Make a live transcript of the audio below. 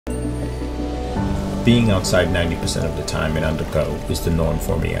Being outside 90% of the time and on the go is the norm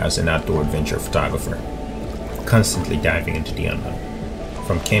for me as an outdoor adventure photographer, constantly diving into the unknown.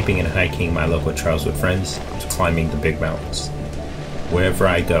 From camping and hiking my local trails with friends to climbing the big mountains. Wherever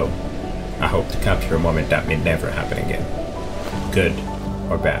I go, I hope to capture a moment that may never happen again, good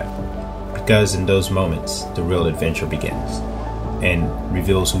or bad, because in those moments, the real adventure begins and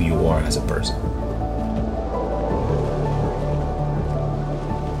reveals who you are as a person.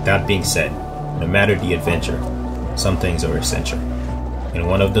 That being said, no matter the adventure, some things are essential, and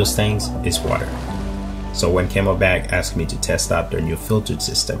one of those things is water. So when CamelBak asked me to test out their new filtered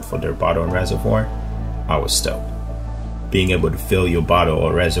system for their bottle and reservoir, I was stoked. Being able to fill your bottle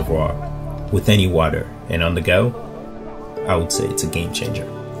or reservoir with any water and on the go, I would say it's a game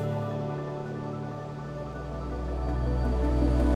changer.